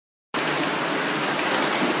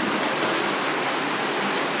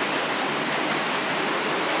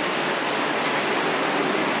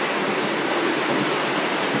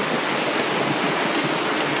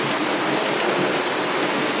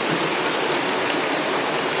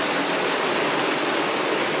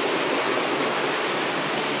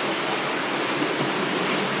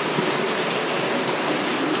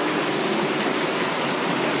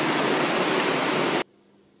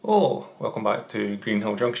Oh, welcome back to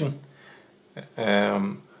Greenhill Junction.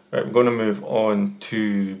 Right, we're going to move on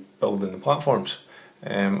to building the platforms.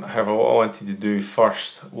 However, what I wanted to do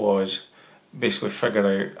first was basically figure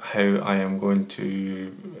out how I am going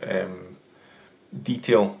to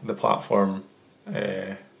detail the platform,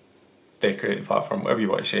 decorate the platform, whatever you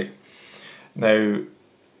want to say. Now,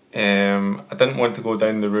 I didn't want to go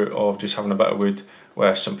down the route of just having a bit of wood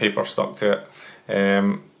with some paper stuck to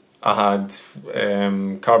it. I had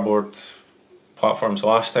cardboard platforms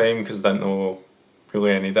last time because I didn't know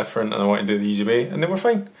really any different, and I wanted to do the easy way, and they were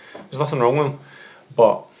fine. There's nothing wrong with them,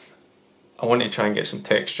 but I want to try and get some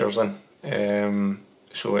textures in,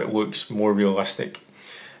 so it looks more realistic.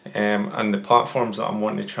 And the platforms that I'm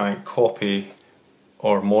wanting to try and copy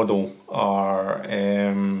or model are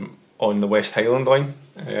on the West Highland Line,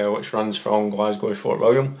 which runs from Glasgow and Fort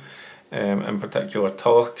William. In particular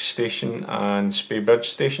Tulloch Station and Speybridge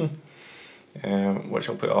Station, which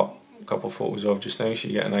I'll put up a couple of photos of just now so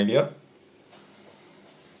you get an idea.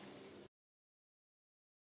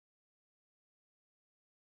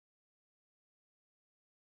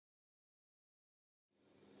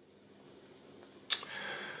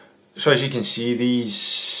 So as you can see,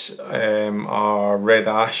 these are red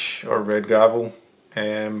ash or red gravel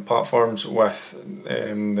platforms with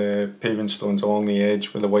the paving stones along the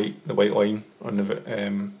edge with the white line on the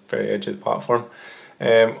very edge of the platform.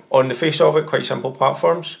 On the face of it, quite simple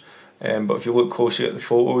platforms, but if you look closely at the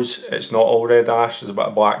photos, it's not all red ash. There's a bit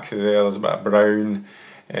of black through there, there's a bit of brown,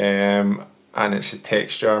 and it's the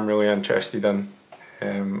texture I'm really interested in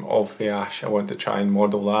of the ash. I want to try and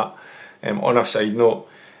model that. On a side note,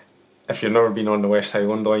 if you've never been on the West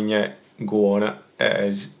Highland Line yet, go on it. It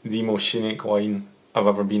is the most scenic line I've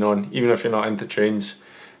ever been on, even if you're not into trains.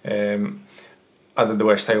 I did the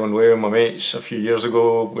West Highland Way with my mates a few years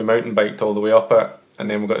ago. We mountain biked all the way up it, and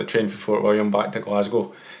then we got the train from Fort William back to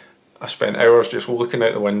Glasgow. I spent hours just looking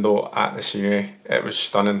out the window at the scenery. It was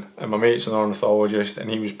stunning, and my mate's an ornithologist, and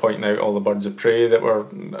he was pointing out all the birds of prey that were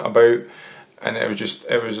about, and it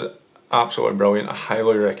was absolutely brilliant. I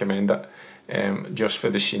highly recommend it, just for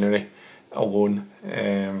the scenery alone,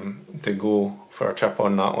 to go for a trip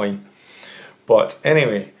on that line. But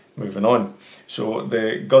anyway, moving on. So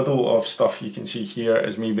the guddle of stuff you can see here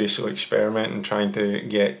is me basically experimenting, trying to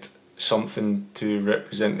get something to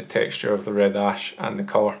represent the texture of the red ash and the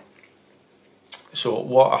colour. So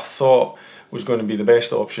what I thought was going to be the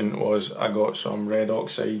best option was I got some red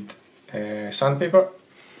oxide sandpaper,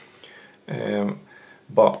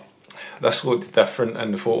 but this looked different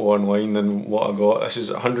in the photo online than what I got. This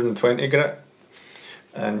is 120 grit,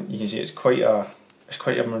 and you can see it's quite a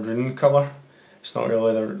maroon colour. It's not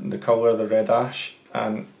really the colour of the red ash,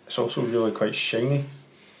 and it's also really quite shiny,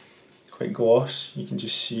 quite gloss. You can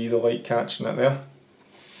just see the light catching it there.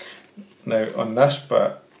 Now on this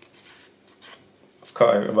bit, I've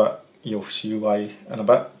cut out a bit, you'll see why in a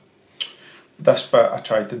bit. This bit I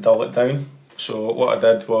tried to dull it down, so what I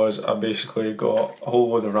did was I basically got a whole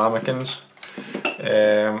load of ramekins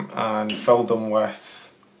and filled them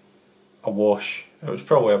with a wash. It was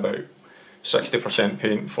probably about 60%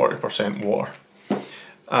 paint, 40% water.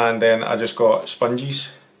 And then I just got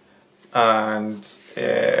sponges and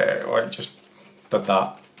I just did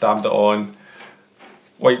that, dabbed it on,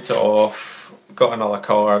 wiped it off, got another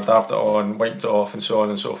colour, dabbed it on, wiped it off, and so on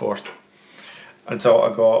and so forth, until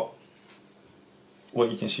I got what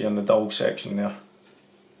you can see on the dull section there.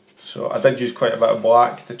 So I did use quite a bit of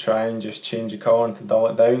black to try and just change the colour and to dull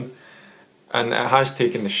it down, and it has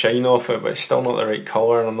taken the shine off it, but it's still not the right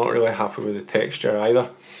colour, and I'm not really happy with the texture either.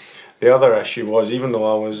 The other issue was, even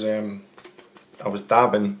though I was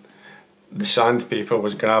dabbing, the sandpaper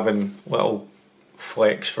was grabbing little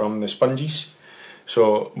flecks from the sponges.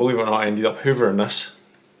 So believe it or not, I ended up hoovering this,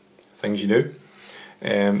 things you do,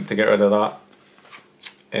 to get rid of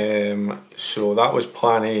that. So that was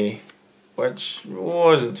plan A, which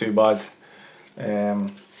wasn't too bad.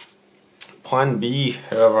 Plan B,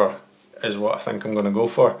 however, is what I think I'm going to go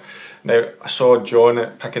for. Now, I saw John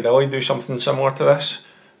at Piccadilly do something similar to this.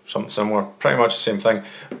 Pretty much the same thing,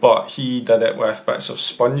 but he did it with bits of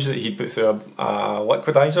sponge that he put through a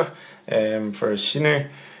liquidizer for his scenery.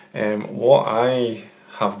 What I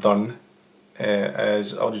have done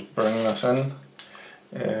is, I'll just bring this in.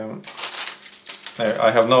 Now,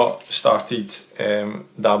 I have not started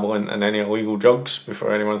dabbling in any illegal drugs,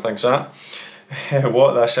 before anyone thinks that.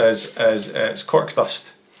 What this is it's cork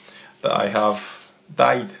dust that I have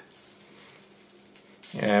dyed,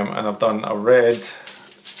 and I've done a red,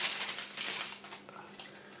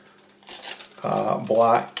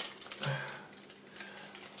 black,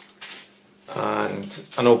 and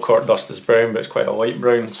I know cork dust is brown, but it's quite a light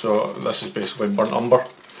brown, so this is basically burnt umber.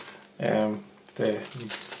 to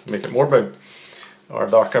make it more brown or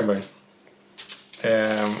darker brown.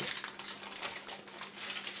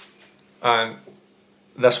 And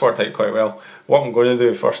this worked out quite well. What I'm going to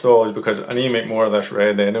do first of all is, because I need to make more of this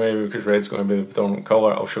red anyway, because red's going to be the predominant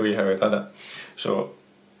colour, I'll show you how I did it. So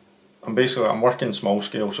I'm working small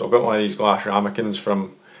scale, so I've got one of these glass ramekins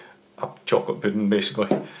from a chocolate pudding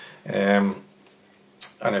basically.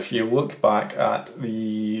 And if you look back at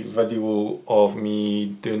the video of me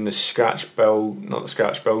doing the scratch build, not the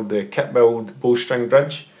scratch build, the kit build bowstring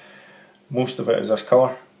bridge, most of it is this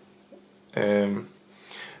colour.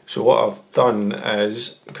 So what I've done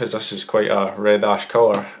is, because this is quite a red ash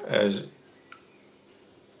colour, is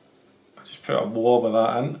I just put a blob of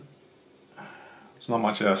that in. There's not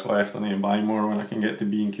much of this left, I need to buy more when I can get to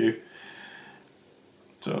B&Q.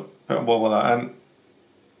 So put a blob of that in.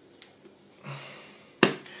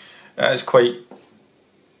 It's quite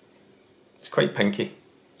pinky.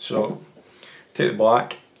 So take the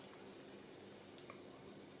black,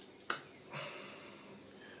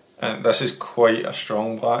 and this is quite a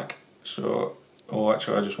strong black, so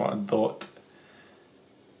actually I just want a dot.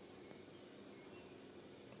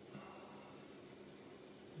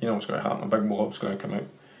 You know what's going to happen, a big blob's going to come out.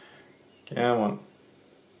 Come on.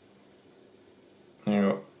 There you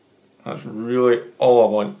go. That's really all I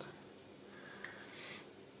want.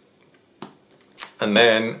 And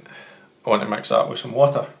then I want to mix that with some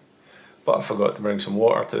water, but I forgot to bring some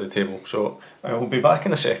water to the table, so I will be back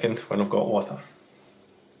in a second when I've got water.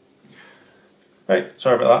 Right,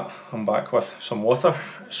 sorry about that, I'm back with some water.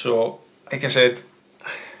 So like I said,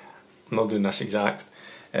 I'm not doing this exact,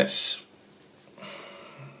 it's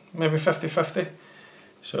maybe 50-50.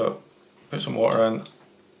 So put some water in,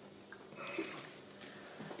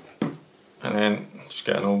 and then just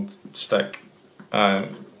get an old stick,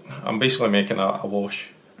 and I'm basically making a wash.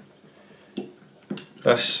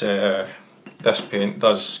 This paint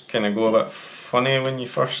does kind of go a bit funny when you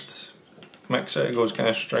first mix it. It goes kind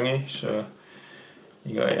of stringy, so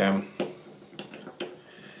you got to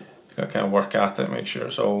kind of work at it, make sure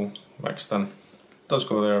it's all mixed in. It does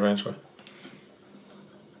go there eventually.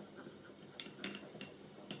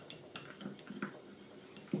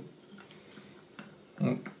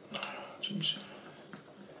 Jeez.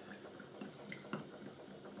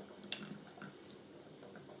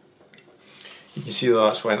 You can see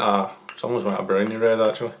that's it's almost went a brownie red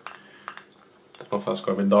actually. Don't know if that's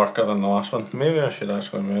going to be darker than the last one. Maybe I should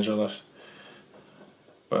actually measure this.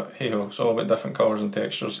 But hey ho, it's all about different colours and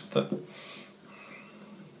textures, isn't it?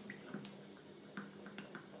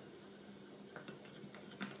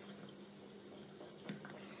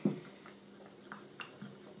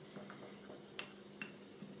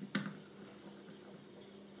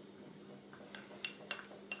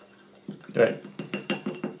 Right.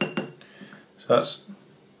 So that's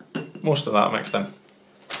most of that mixed in.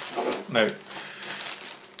 Now,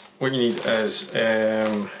 what you need is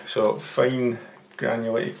so fine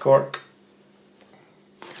granulated cork.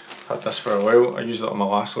 I've had this for a while. I used it on my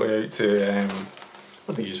last layout to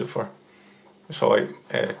what do I use it for? It's for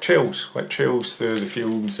like trails through the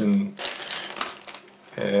fields, and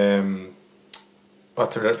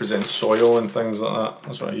to represent soil and things like that.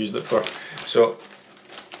 That's what I used it for. So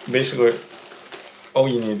basically, all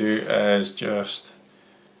you need to do is just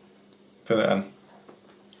put it in.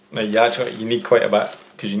 Now you need quite a bit,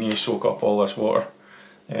 because you need to soak up all this water.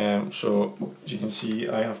 So as you can see,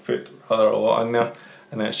 I have put rather a lot in there,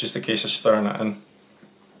 and then it's just a case of stirring it in.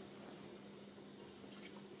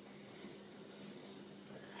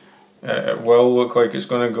 It will look like it's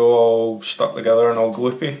going to go all stuck together and all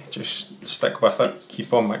gloopy. Just stick with it,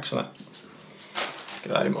 keep on mixing it.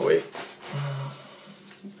 Get that out of my way.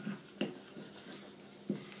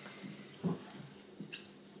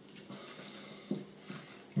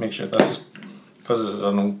 Make sure this is, because this is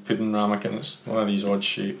an old pudding ramekin, it's one of these odd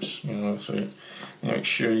shapes, you know, so you make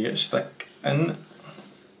sure you get a stick in.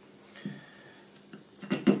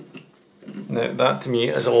 Now that to me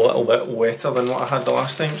is a little bit wetter than what I had the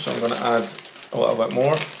last time, so I'm going to add a little bit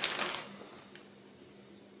more.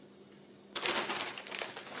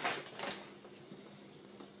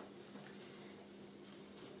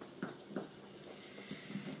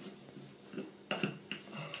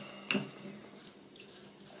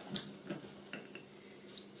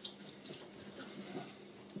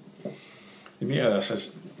 The beauty of this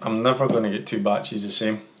is I'm never going to get two batches the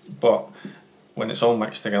same, but when it's all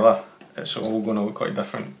mixed together, it's all going to look like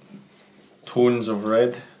different tones of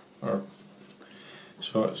red, or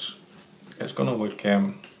so it's going to look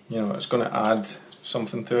you know, it's going to add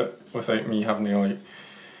something to it without me having to like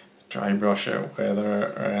dry brush it, weather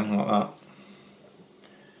it or anything like that.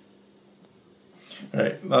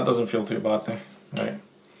 Right, that doesn't feel too bad now. Right,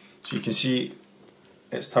 so you can see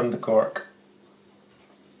it's turned the cork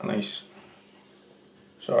a nice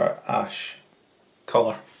sort of ash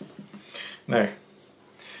colour. Now,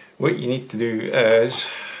 what you need to do is,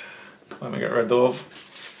 let me get rid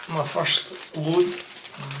of my first load.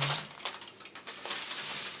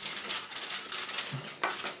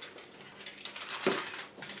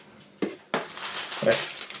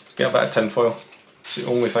 Right, get a bit of tin foil. It's the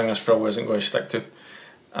only thing this probably isn't going to stick to,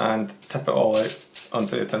 and tip it all out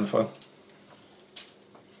onto the tin foil.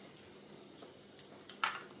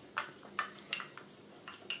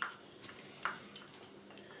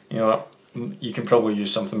 You know what, you can probably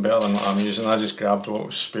use something better than what I'm using. I just grabbed what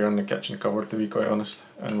was spare in the kitchen cupboard, to be quite honest,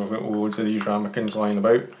 and we've got loads of these ramekins lying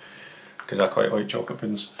about because I quite like chocolate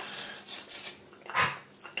puddings.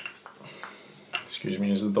 Excuse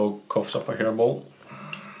me as the dog coughs up a hairball.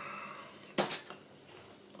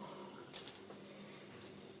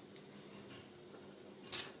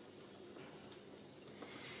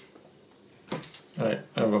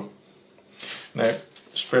 Right, there we go. Now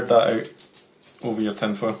spread that out over your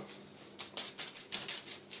tin foil.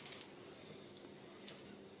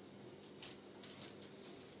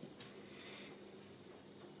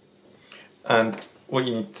 And what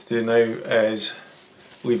you need to do now is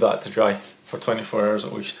leave that to dry for 24 hours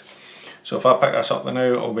at least. So if I pick this up now,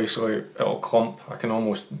 it'll clump. I can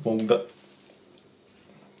almost mould it.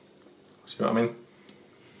 See what I mean?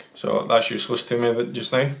 So that's useless to me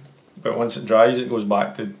just now. But once it dries, it goes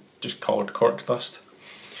back to just coloured cork dust.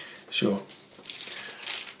 So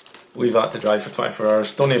leave that to dry for 24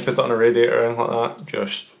 hours. Don't need to put it on a radiator or anything like that.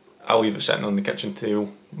 Just I'll leave it sitting on the kitchen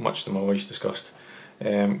table, much to my wife's disgust,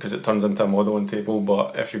 because it turns into a modelling table.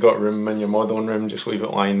 But if you've got room in your modelling room, just leave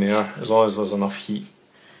it lying there as long as there's enough heat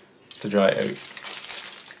to dry it out.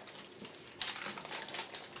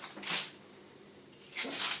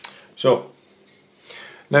 So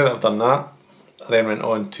now that I've done that, I then went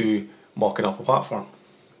on to mocking up a platform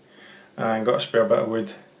and got a spare bit of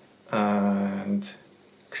wood and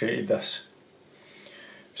created this.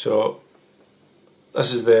 So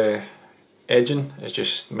this is the edging, it's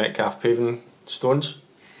just Metcalf paving stones,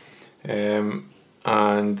 and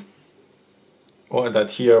what I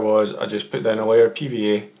did here was I just put down a layer of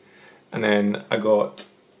PVA, and then I got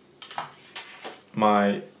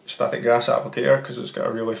my static grass applicator because it's got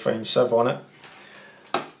a really fine sieve on it,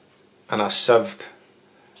 and I sieved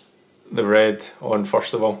the red on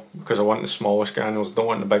first of all because I want the smallest granules, don't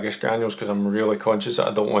want the biggest granules because I'm really conscious that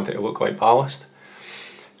I don't want it to look like ballast.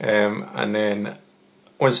 And then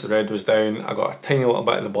once the red was down, I got a tiny little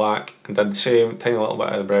bit of the black and did the same, tiny little bit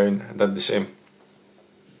of the brown and did the same.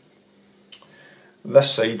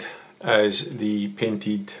 This side is the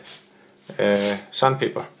painted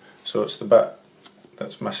sandpaper, so it's the bit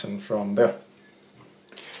that's missing from there,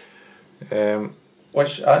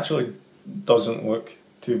 which actually doesn't look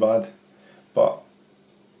too bad, but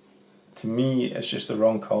to me it's just the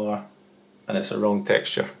wrong colour and it's the wrong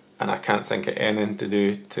texture, and I can't think of anything to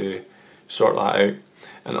do to sort that out.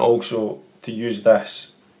 And also to use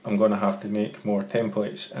this I'm going to have to make more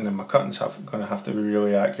templates, and then my cuttings going to have to be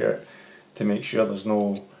really accurate to make sure there's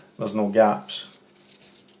no gaps,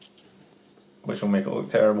 which will make it look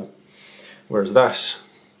terrible. Whereas this,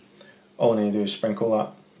 all I need to do is sprinkle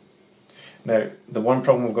that. Now the one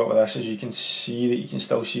problem we've got with this is you can see that you can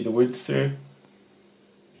still see the wood through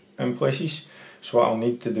in places, so what I'll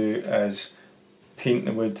need to do is paint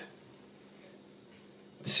the wood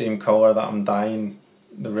the same colour that I'm dyeing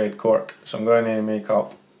the red cork. So I'm going to make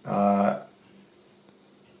up a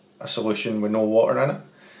solution with no water in it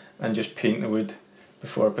and just paint the wood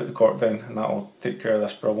before I put the cork down, and that will take care of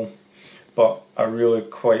this problem. But I really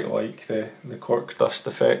quite like the cork dust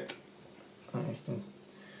effect. You can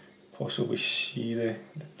possibly see the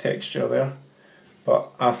texture there,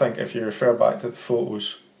 but I think if you refer back to the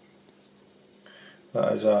photos,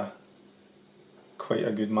 that is quite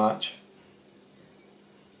a good match.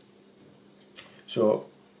 So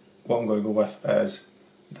what I'm going to go with is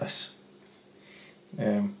this.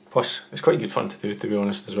 Plus it's quite good fun to do, to be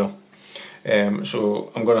honest, as well.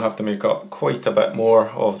 So I'm going to have to make up quite a bit more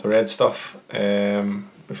of the red stuff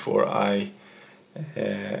before I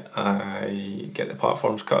get the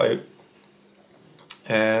platforms cut out,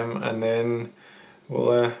 and then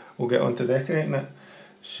we'll get on to decorating it.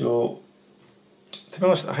 So to be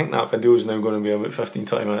honest, I think that video is now going to be about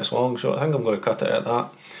 15-20 minutes long, so I think I'm going to cut it at that.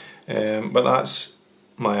 But that's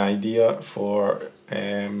my idea for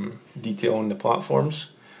detailing the platforms.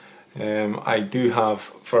 I do have,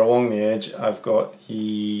 for along the edge, I've got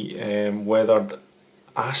the weathered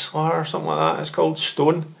ashlar or something like that it's called,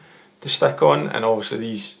 stone, to stick on, and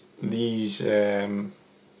obviously these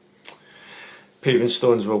paving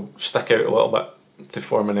stones will stick out a little bit to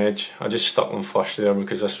form an edge. I just stuck them flush there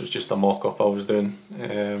because this was just a mock-up I was doing.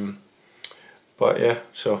 But yeah,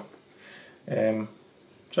 so let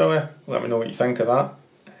me know what you think of that.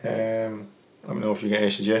 Let me know if you get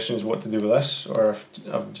any suggestions what to do with this, or if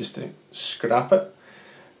I've just to scrap it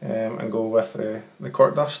and go with the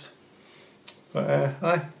cork dust. But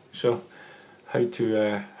aye, so how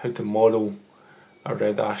to model a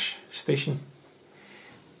red ash station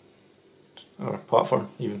or platform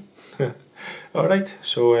even. Alright,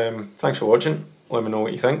 so thanks for watching. Let me know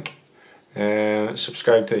what you think.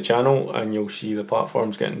 Subscribe to the channel and you'll see the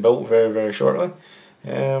platforms getting built very, very shortly.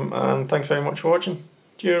 And thanks very much for watching.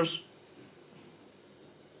 Cheers.